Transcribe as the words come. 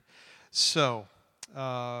So,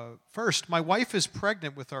 first, my wife is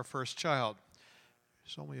pregnant with our first child.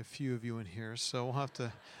 There's only a few of you in here, so we'll have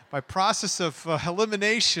to, by process of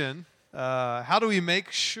elimination, how do we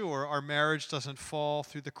make sure our marriage doesn't fall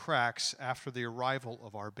through the cracks after the arrival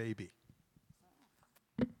of our baby?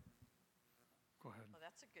 Go ahead. Well,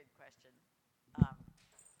 that's a good question.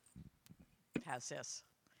 How's this?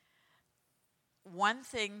 One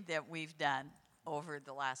thing that we've done over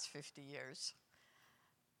the last 50 years,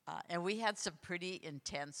 and we had some pretty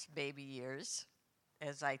intense baby years.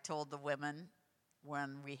 As I told the women,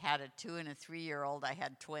 when we had a 2 and a 3-year-old, I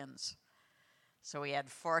had twins. So we had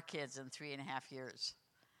 4 kids in 3.5 years.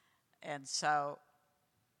 And so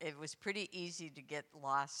it was pretty easy to get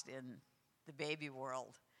lost in the baby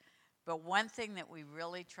world. But one thing that we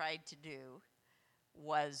really tried to do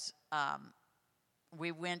was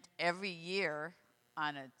we went every year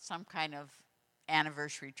on some kind of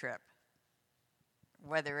anniversary trip.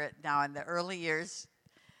 Now in the early years,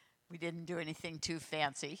 we didn't do anything too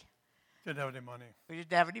fancy. Didn't have any money. We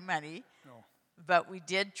didn't have any money. No. But we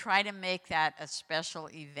did try to make that a special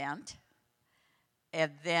event.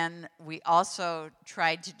 And then we also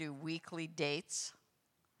tried to do weekly dates.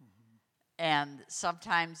 Mm-hmm. And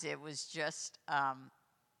sometimes it was just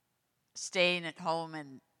staying at home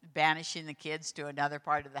and banishing the kids to another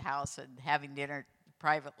part of the house and having dinner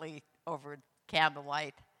privately over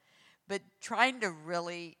candlelight. But trying to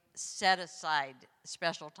really set aside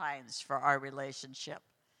special times for our relationship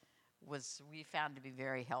we found to be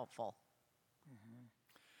very helpful. Mm-hmm.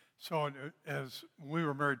 So as we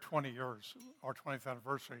were married 20 years, our 20th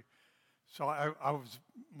anniversary, so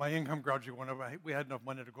my income gradually went up. We had enough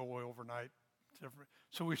money to go away overnight.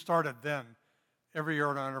 So we started then, every year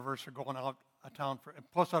on our anniversary, going out of town and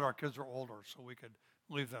plus that our kids were older, so we could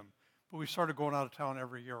leave them. But we started going out of town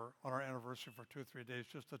every year on our anniversary for 2 or 3 days,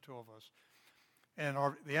 just the two of us. And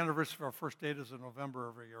the anniversary of our first date is in November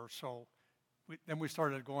every year, so then we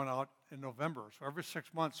started going out in November. So every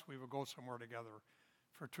 6 months we would go somewhere together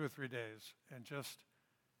for 2 or 3 days and just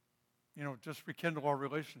rekindle our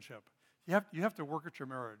relationship. You have to work at your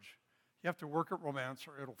marriage. You have to work at romance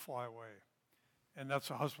or it'll fly away. And that's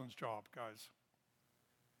a husband's job, guys.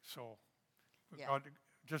 So yeah. God,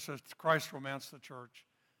 just as Christ romanced the church,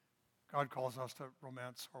 God calls us to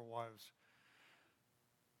romance our wives.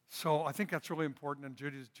 So I think that's really important, and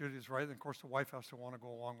Judy's right. And of course, the wife has to want to go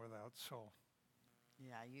along with that. So,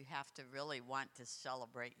 yeah, you have to really want to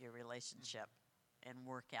celebrate your relationship and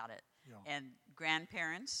work at it. Yeah. And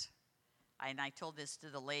grandparents, and I told this to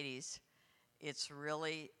the ladies, it's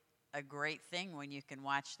really a great thing when you can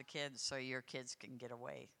watch the kids so your kids can get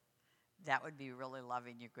away. That would be really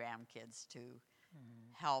loving your grandkids to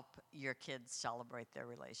help your kids celebrate their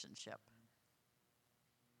relationship.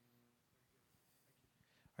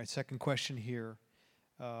 All right, second question here.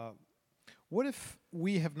 What if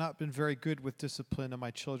we have not been very good with discipline and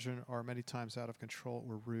my children are many times out of control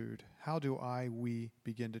or rude? How do we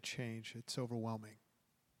begin to change? It's overwhelming.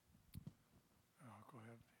 Go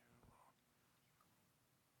ahead.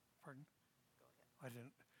 Pardon? Go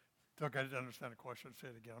ahead. Doug, I didn't understand the question. Say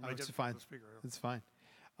it again. It's fine. The speaker here. It's fine.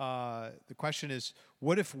 The question is,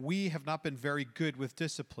 what if we have not been very good with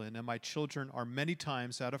discipline and my children are many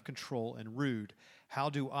times out of control and rude? How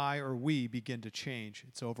do we begin to change?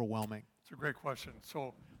 It's overwhelming. It's a great question.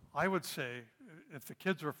 So I would say if the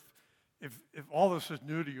kids are, if all this is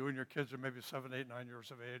new to you and your kids are maybe 7, 8, 9 years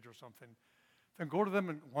of age or something, then go to them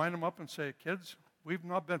and line them up and say, kids, we've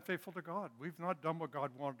not been faithful to God. We've not done what God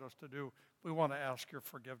wanted us to do. We want to ask your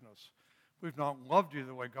forgiveness. We've not loved you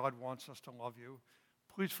the way God wants us to love you.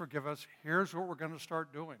 Please forgive us. Here's what we're going to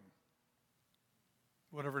start doing.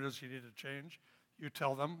 Whatever it is you need to change, you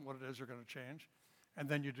tell them what it is you're going to change, and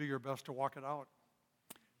then you do your best to walk it out.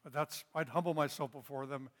 But I'd humble myself before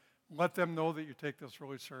them, let them know that you take this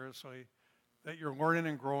really seriously, that you're learning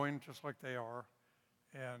and growing just like they are,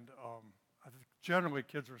 and I think generally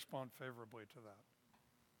kids respond favorably to that.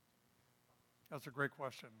 That's a great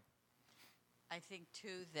question. I think,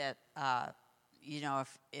 too, that,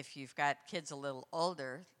 if you've got kids a little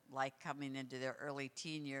older, like coming into their early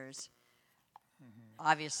teen years,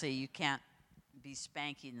 obviously you can't be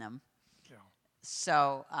spanking them. Yeah.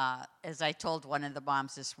 So as I told one of the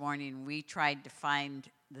moms this morning, we tried to find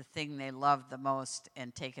the thing they loved the most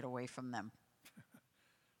and take it away from them.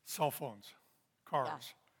 Cell phones,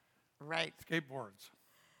 cars, right. skateboards.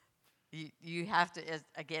 You have to,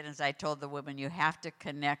 again, as I told the women, you have to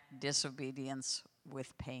connect disobedience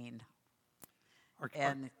with pain.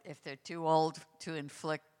 And if they're too old to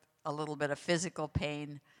inflict a little bit of physical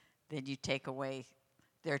pain, then you take away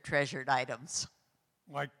their treasured items.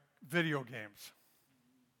 Like video games.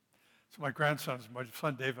 So my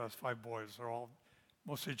son Dave has 5 boys. They're all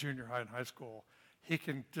mostly junior high and high school. He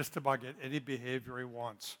can just about get any behavior he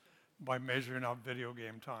wants by measuring out video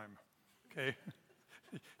game time. Okay?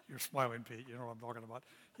 You're smiling, Pete. You know what I'm talking about.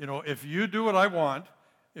 You know, if you do what I want,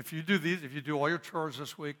 if you do all your chores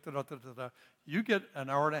this week, you get an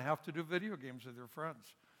hour and a half to do video games with your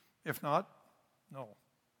friends. If not, no.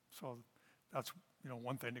 So that's,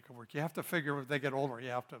 one thing that could work. You have to figure, if they get older, you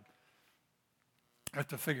have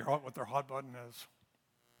to figure out what their hot button is.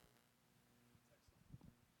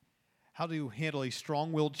 How do you handle a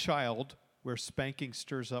strong-willed child where spanking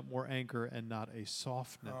stirs up more anger and not a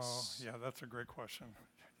softness? Oh, yeah, that's a great question.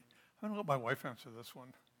 I'm going to let my wife answer this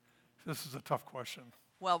one. This is a tough question.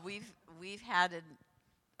 Well, we've had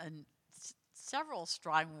several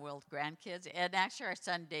strong-willed grandkids, and actually our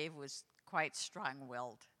son Dave was quite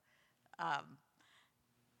strong-willed.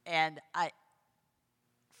 And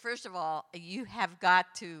first of all, you have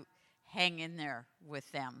got to hang in there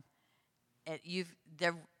with them.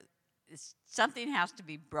 Something has to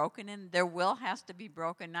be broken in. Their will has to be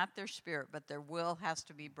broken, not their spirit, but their will has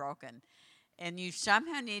to be broken. And you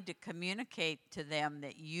somehow need to communicate to them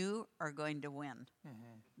that you are going to win.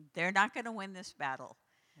 Mm-hmm. They're not going to win this battle.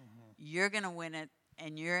 Mm-hmm. You're going to win it,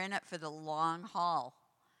 and you're in it for the long haul.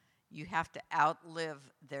 You have to outlive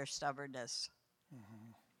their stubbornness.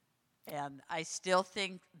 Mm-hmm. And I still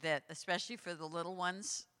think that, especially for the little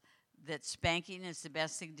ones, that spanking is the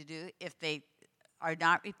best thing to do. If they are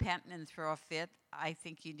not repentant and throw a fit, I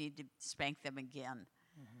think you need to spank them again.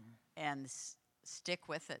 Mm-hmm. And stick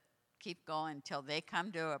with it. Keep going until they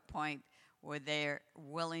come to a point where they're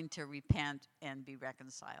willing to repent and be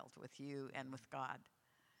reconciled with you and with God.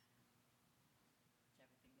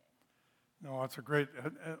 No, that's a great,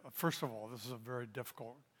 first of all, this is a very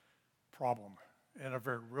difficult problem and a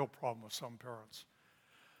very real problem with some parents.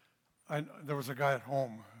 There was a guy at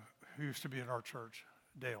home who used to be in our church,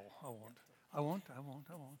 Dale. I won't.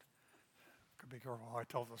 Could be careful how I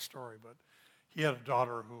tell the story, but he had a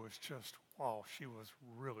daughter who was just, she was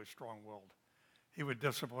really strong-willed. He would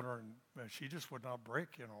discipline her, and she just would not break,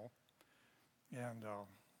 And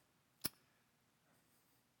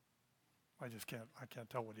I can't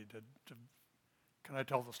tell what he did. Can I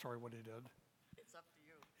tell the story what he did? It's up to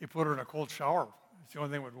you. He put her in a cold shower. It's the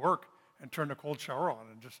only thing that would work, and turned the cold shower on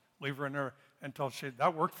and just leave her in there until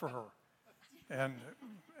that worked for her. And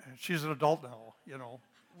she's an adult now,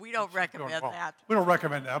 We don't recommend that. We don't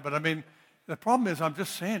recommend that, but I mean, the problem is, I'm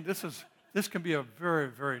just saying, this can be a very,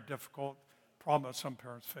 very difficult problem that some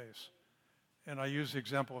parents face. And I use the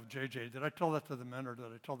example of JJ. Did I tell that to the men, or did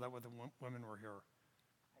I tell that when the women were here?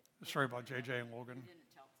 The story about JJ and Logan?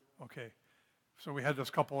 Okay. So we had this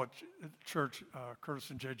couple at church, Curtis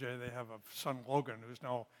and JJ. They have a son, Logan, who's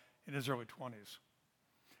now in his early 20s.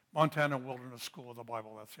 Montana Wilderness School of the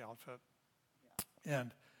Bible, that's the outfit. Yeah.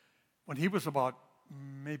 And when he was about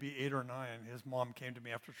maybe 8 or 9, his mom came to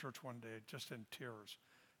me after church one day just in tears.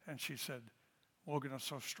 And she said, Logan is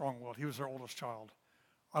so strong-willed. He was their oldest child.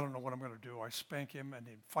 I don't know what I'm going to do. I spank him, and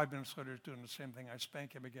 5 minutes later he's doing the same thing. I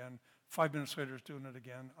spank him again. 5 minutes later he's doing it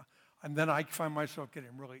again. And then I find myself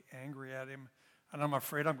getting really angry at him, and I'm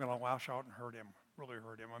afraid I'm going to lash out and hurt him, really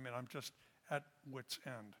hurt him. I mean, I'm just at wit's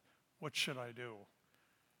end. What should I do?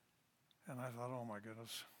 And I thought, oh my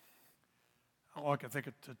goodness. All I could think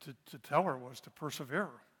to tell her was to persevere.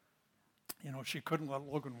 She couldn't let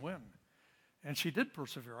Logan win. And she did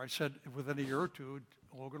persevere. I said, within a year or two,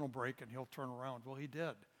 Logan will break and he'll turn around. Well, he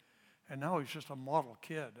did. And now he's just a model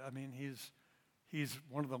kid. I mean, he's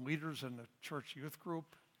one of the leaders in the church youth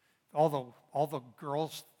group. All the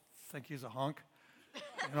girls think he's a hunk.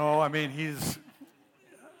 I mean, he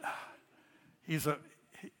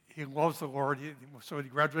loves the Lord. So he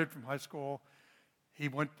graduated from high school. He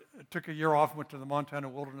took a year off, went to the Montana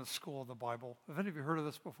Wilderness School of the Bible. Have any of you heard of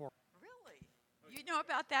this before? Really? You know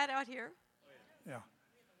about that out here? Yeah.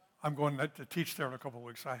 I'm going to teach there in a couple of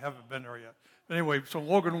weeks. I haven't been there yet. But anyway, so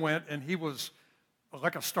Logan went, and he was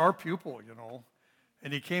like a star pupil,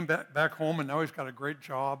 And he came back home, and now he's got a great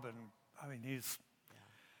job. And, I mean,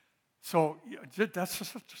 So that's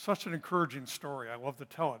just such an encouraging story. I love to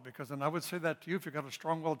tell it, because then I would say that to you if you've got a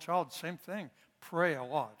strong-willed child, same thing. Pray a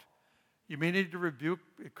lot. You may need to rebuke.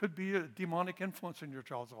 It could be a demonic influence in your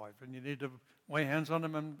child's life, and you need to lay hands on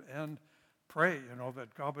them and pray,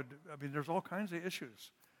 that God would. I mean, there's all kinds of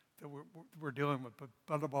issues that we're dealing with, but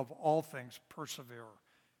above all things, persevere.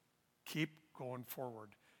 Keep going forward,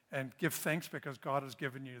 and give thanks because God has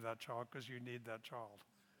given you that child, because you need that child.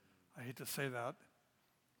 I hate to say that,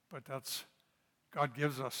 but God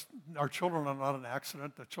gives us. Our children are not an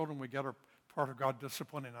accident. The children we get are part of God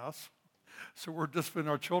disciplining us. So we're disciplining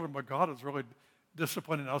our children, but God has really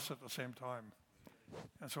disciplining us at the same time.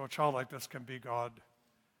 And so a child like this can be God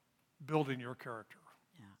building your character.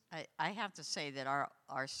 Yeah. I have to say that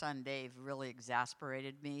our son Dave really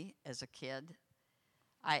exasperated me as a kid.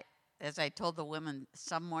 As I told the women,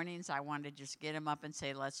 some mornings I wanted to just get him up and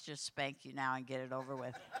say, let's just spank you now and get it over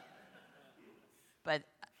with. But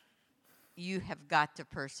you have got to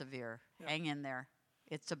persevere. Yeah. Hang in there.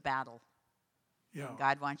 It's a battle. Yeah. And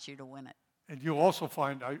God wants you to win it. And you'll also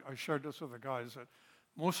find, I shared this with the guys, that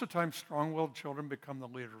most of the time strong-willed children become the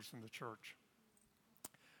leaders in the church.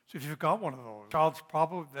 So if you've got one of those, the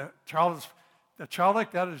child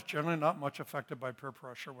like that is generally not much affected by peer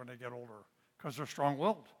pressure when they get older because they're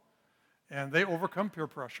strong-willed. And they overcome peer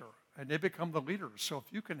pressure, and they become the leaders. So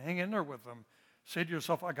if you can hang in there with them, say to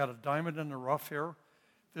yourself, I got a diamond in the rough here.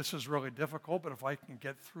 This is really difficult, but if I can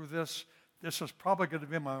get through this, this is probably going to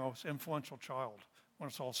be my most influential child when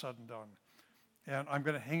it's all said and done. And I'm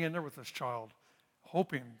going to hang in there with this child,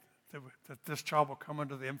 hoping that this child will come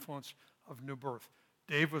under the influence of new birth.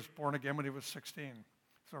 Dave was born again when he was 16.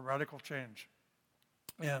 It's a radical change.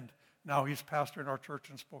 And now he's pastoring our church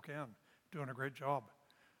in Spokane, doing a great job.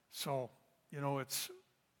 So,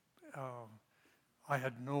 I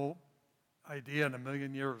had no idea in a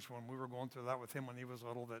million years when we were going through that with him when he was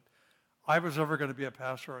little that I was ever going to be a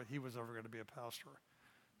pastor or he was ever going to be a pastor.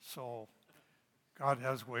 So God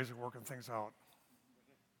has ways of working things out.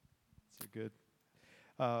 So good.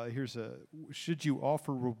 Should you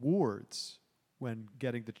offer rewards when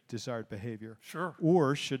getting the desired behavior? Sure.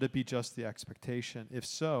 Or should it be just the expectation? If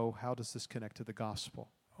so, how does this connect to the gospel?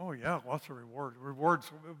 Oh, yeah, lots of rewards.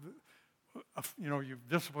 Rewards, you've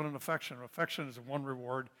discipline and affection. Affection is one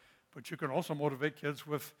reward, but you can also motivate kids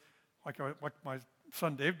with, like my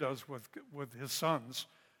son Dave does with his sons,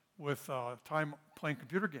 with time playing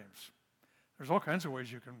computer games. There's all kinds of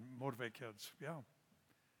ways you can motivate kids, yeah.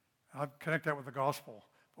 I'd connect that with the gospel.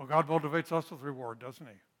 Well, God motivates us with reward, doesn't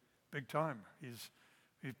he? Big time. He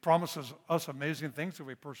promises us amazing things if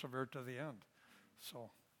we persevere to the end.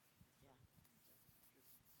 So.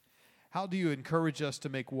 How do you encourage us to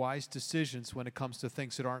make wise decisions when it comes to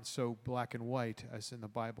things that aren't so black and white as in the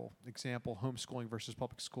Bible? Example, homeschooling versus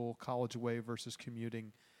public school, college away versus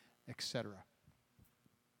commuting, etc.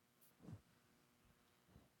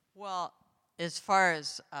 Well, as far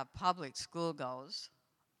as public school goes,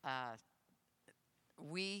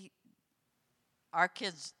 our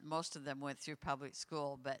kids, most of them went through public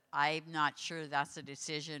school, but I'm not sure that's a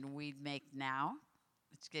decision we'd make now.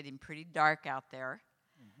 It's getting pretty dark out there.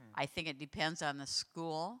 I think it depends on the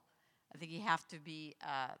school. I think you have to be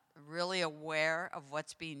really aware of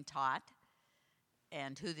what's being taught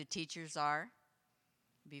and who the teachers are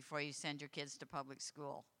before you send your kids to public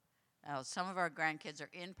school. Now, some of our grandkids are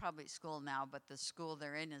in public school now, but the school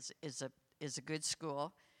they're in is a good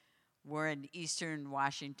school. We're in Eastern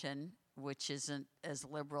Washington, which isn't as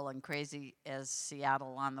liberal and crazy as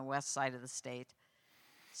Seattle on the west side of the state.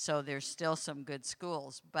 So there's still some good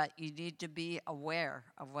schools, but you need to be aware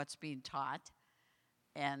of what's being taught.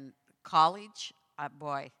 And college,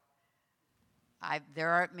 there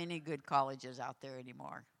aren't many good colleges out there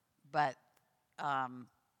anymore, but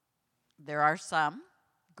there are some.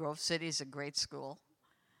 Grove City is a great school.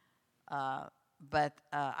 But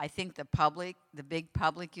I think the big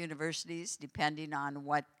public universities, depending on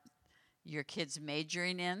what your kid's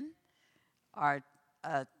majoring in, are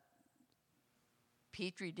a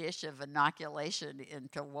petri dish of inoculation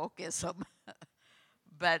into wokeism.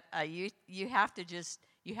 But you have to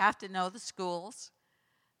know the schools.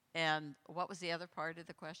 And what was the other part of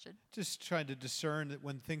the question? Just trying to discern that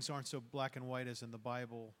when things aren't so black and white as in the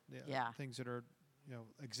Bible, things that are,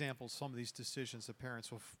 examples, some of these decisions, the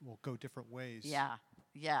parents will go different ways. Yeah.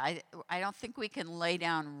 I don't think we can lay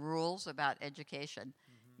down rules about education.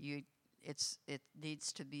 Mm-hmm. It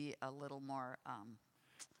needs to be a little more.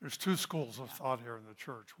 There's two schools of thought here in the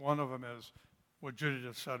church. One of them is what Judy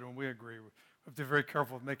just said, and we agree. We have to be very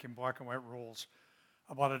careful of making black and white rules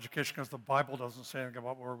about education because the Bible doesn't say anything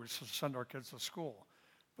about where we should send our kids to school.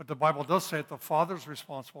 But the Bible does say that the father's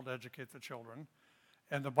responsible to educate the children,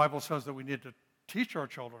 and the Bible says that we need to teach our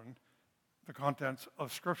children the contents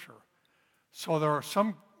of Scripture. So there are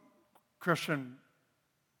some Christian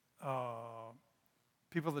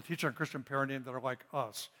people that teach on Christian parenting that are like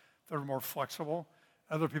us, that are more flexible.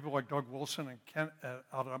 Other people like Doug Wilson and Kent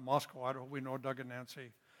out of Moscow, Idaho, we know Doug and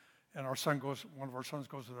Nancy, and one of our sons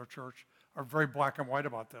goes to their church, are very black and white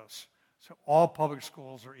about this. So all public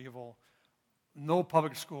schools are evil. No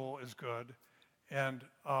public school is good. And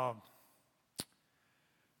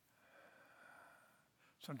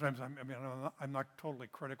sometimes I'm not totally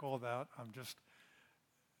critical of that. I'm just,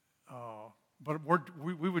 But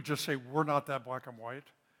we would just say we're not that black and white.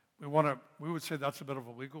 We would say that's a bit of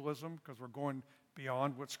a legalism because we're going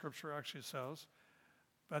beyond what Scripture actually says.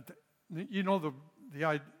 But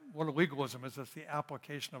what a legalism is, it's the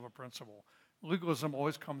application of a principle. Legalism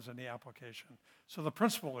always comes in the application. So the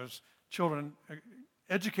principle is, children,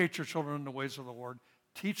 educate your children in the ways of the Lord.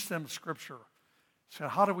 Teach them Scripture. So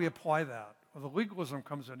how do we apply that? Well, the legalism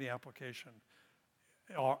comes in the application.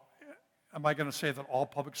 Am I going to say that all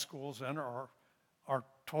public schools then are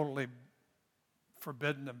totally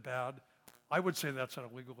forbidden and bad? I would say that's a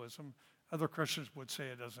legalism. Other Christians would say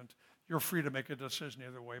it isn't. You're free to make a decision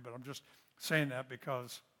either way, but I'm just saying that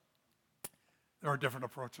because there are different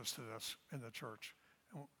approaches to this in the church,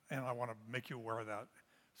 and I want to make you aware of that.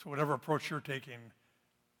 So whatever approach you're taking,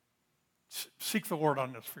 seek the Lord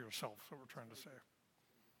on this for yourself, is what we're trying to say.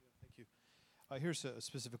 Thank you. Here's a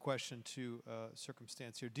specific question to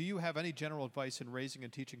circumstance here. Do you have any general advice in raising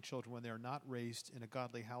and teaching children when they are not raised in a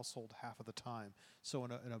godly household half of the time? So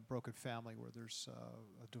in a broken family where there's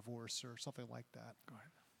a divorce or something like that. Go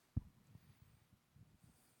ahead.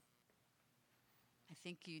 I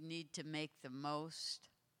think you need to make the most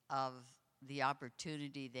of the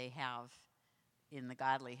opportunity they have in the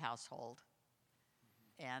godly household.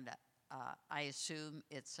 And I assume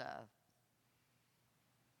it's a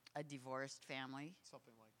divorced family.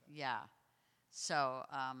 Something like that. Yeah. So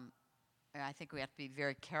I think we have to be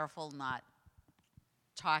very careful not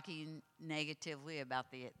talking negatively about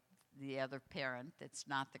the other parent that's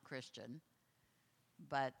not the Christian.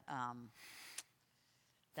 But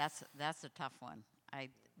that's a tough one. I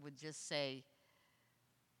would just say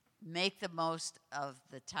make the most of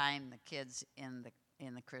the time the kids in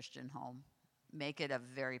the Christian home. Make it a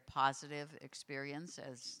very positive experience,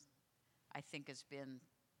 as I think has been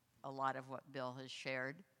a lot of what Bill has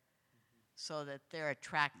shared, so that they're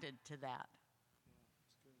attracted to that.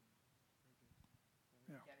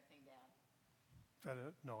 Yeah. Got anything to add? Is that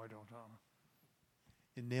it? No, I don't, Tom.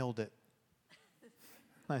 You nailed it.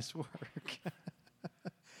 Nice work.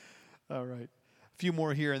 All right. A few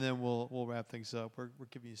more here, and then we'll wrap things up. We're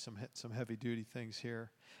giving you some heavy-duty things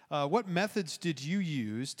here. What methods did you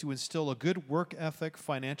use to instill a good work ethic,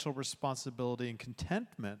 financial responsibility, and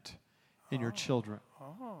contentment in your children?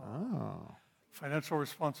 Oh. Financial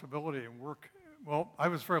responsibility and work. Well, I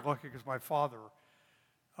was very lucky because my father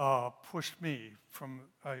pushed me from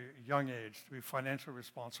a young age to be financially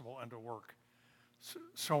responsible and to work.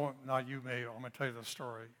 So now I'm going to tell you the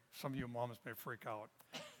story. Some of you moms may freak out.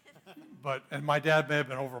 And my dad may have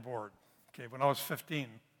been overboard. Okay, when I was 15,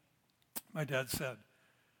 my dad said,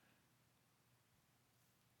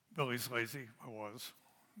 Billy's lazy. I was.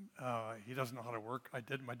 He doesn't know how to work. I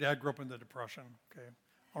did. My dad grew up in the Depression, okay,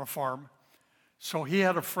 on a farm. So he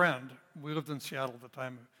had a friend, we lived in Seattle at the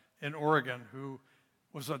time, in Oregon, who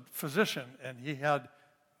was a physician, and he had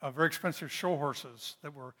very expensive show horses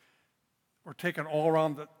that were taken all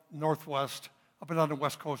around the Northwest, up and down the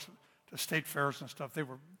West Coast, to state fairs and stuff.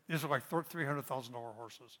 These are like $300,000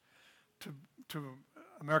 horses to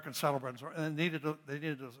American saddlebreds, and they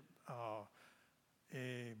needed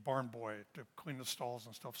a barn boy to clean the stalls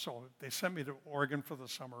and stuff. So they sent me to Oregon for the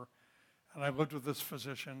summer, and I lived with this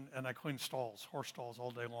physician, and I cleaned stalls, horse stalls,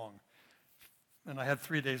 all day long. And I had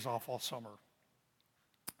 3 days off all summer.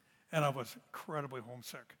 And I was incredibly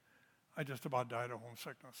homesick. I just about died of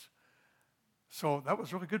homesickness. So that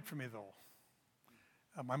was really good for me, though.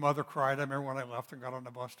 My mother cried. I remember when I left and got on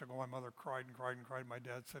the bus to go, my mother cried and cried and cried. My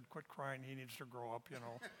dad said, quit crying, he needs to grow up, you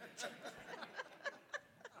know.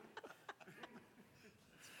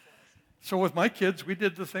 So with my kids, we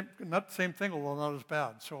did not the same thing, although not as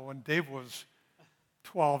bad. So when Dave was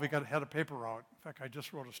 12, he had a paper route. In fact, I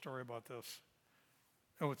just wrote a story about this.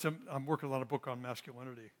 I'm working on a book on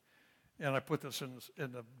masculinity, and I put this in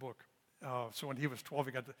the book. So when he was 12,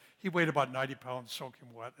 he weighed about 90 pounds,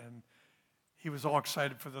 soaking wet, and he was all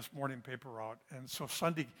excited for this morning paper route. And so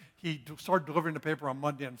Sunday, he started delivering the paper on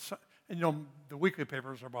Monday, and the weekly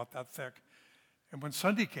papers are about that thick. And when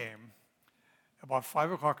Sunday came, about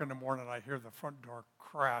 5 o'clock in the morning, I hear the front door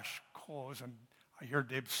crash, close, and I hear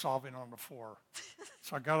Dave sobbing on the floor.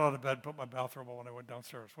 So I got out of bed, put my bathrobe on, and I went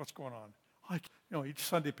downstairs. What's going on? Each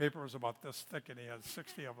Sunday paper was about this thick, and he had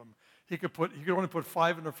 60 of them. He could only put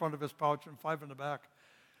 5 in the front of his pouch and 5 in the back.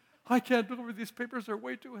 I can't deliver these papers. They're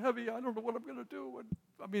way too heavy. I don't know what I'm going to do.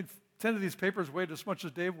 And 10 of these papers weighed as much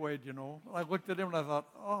as Dave weighed, I looked at him, and I thought,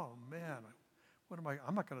 oh, man,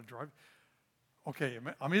 I'm not going to drive. Okay,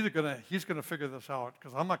 he's going to figure this out,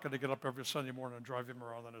 because I'm not going to get up every Sunday morning and drive him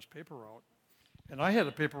around on his paper route. And I had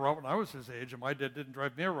a paper route when I was his age, and my dad didn't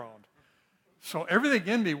drive me around. So everything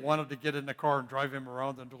in me wanted to get in the car and drive him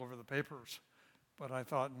around and deliver the papers. But I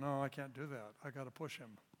thought, no, I can't do that. I got to push him.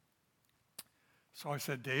 So I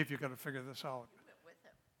said, Dave, you got to figure this out. You went with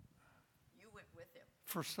him. You went with him.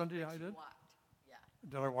 First Sunday I You did. walked. Yeah.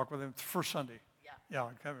 Did I walk with him? First Sunday. Yeah. Yeah, I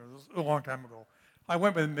can't remember. It was a long time ago. I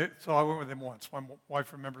went with him once. My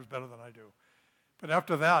wife remembers better than I do. But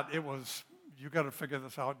after that, it was, you got to figure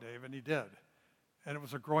this out, Dave, and he did. And it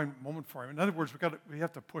was a growing moment for him. In other words, we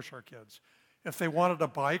have to push our kids. If they wanted a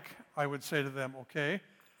bike, I would say to them, okay,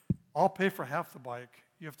 I'll pay for half the bike.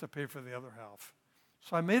 You have to pay for the other half.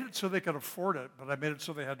 So I made it so they could afford it, but I made it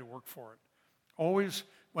so they had to work for it. Always,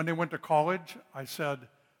 when they went to college, I said,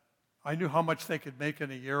 I knew how much they could make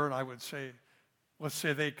in a year, and I would say, let's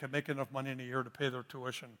say they could make enough money in a year to pay their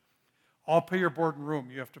tuition. I'll pay your board and room.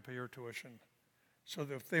 You have to pay your tuition. So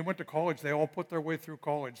that if they went to college, they all put their way through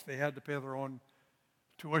college. They had to pay their own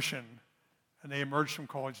tuition, and they emerged from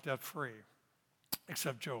college debt-free,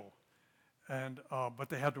 except Joe. But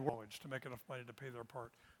they had to work to make enough money to pay their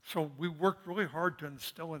part. So we worked really hard to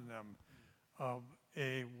instill in them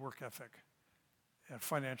a work ethic, a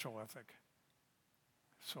financial ethic.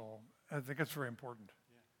 So I think it's very important.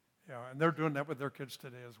 Yeah, and they're doing that with their kids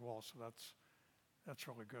today as well. So that's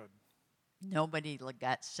really good. Nobody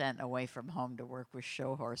got sent away from home to work with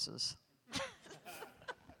show horses.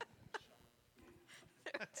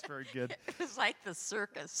 That's very good. It was like the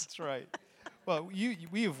circus. That's right. Well,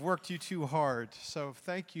 we have worked you too hard, so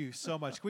thank you so much.